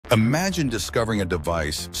Imagine discovering a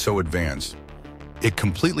device so advanced, it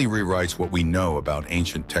completely rewrites what we know about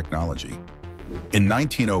ancient technology. In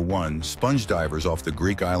 1901, sponge divers off the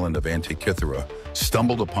Greek island of Antikythera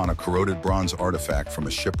stumbled upon a corroded bronze artifact from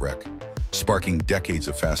a shipwreck, sparking decades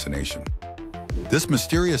of fascination. This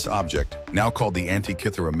mysterious object, now called the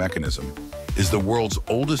Antikythera Mechanism, is the world's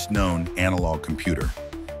oldest known analog computer,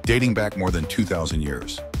 dating back more than 2,000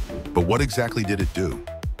 years. But what exactly did it do?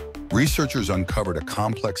 Researchers uncovered a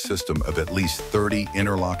complex system of at least 30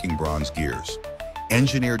 interlocking bronze gears,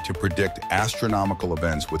 engineered to predict astronomical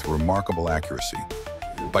events with remarkable accuracy.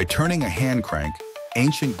 By turning a hand crank,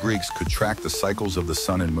 ancient Greeks could track the cycles of the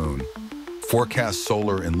sun and moon, forecast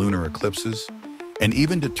solar and lunar eclipses, and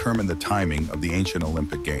even determine the timing of the ancient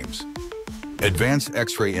Olympic Games. Advanced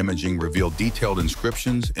X-ray imaging revealed detailed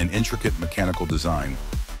inscriptions and intricate mechanical design,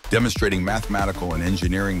 demonstrating mathematical and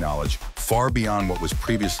engineering knowledge far beyond what was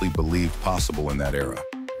previously believed possible in that era.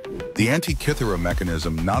 The Antikythera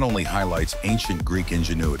Mechanism not only highlights ancient Greek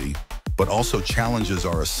ingenuity, but also challenges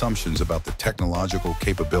our assumptions about the technological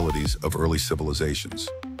capabilities of early civilizations.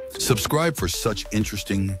 Subscribe for such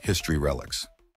interesting history relics.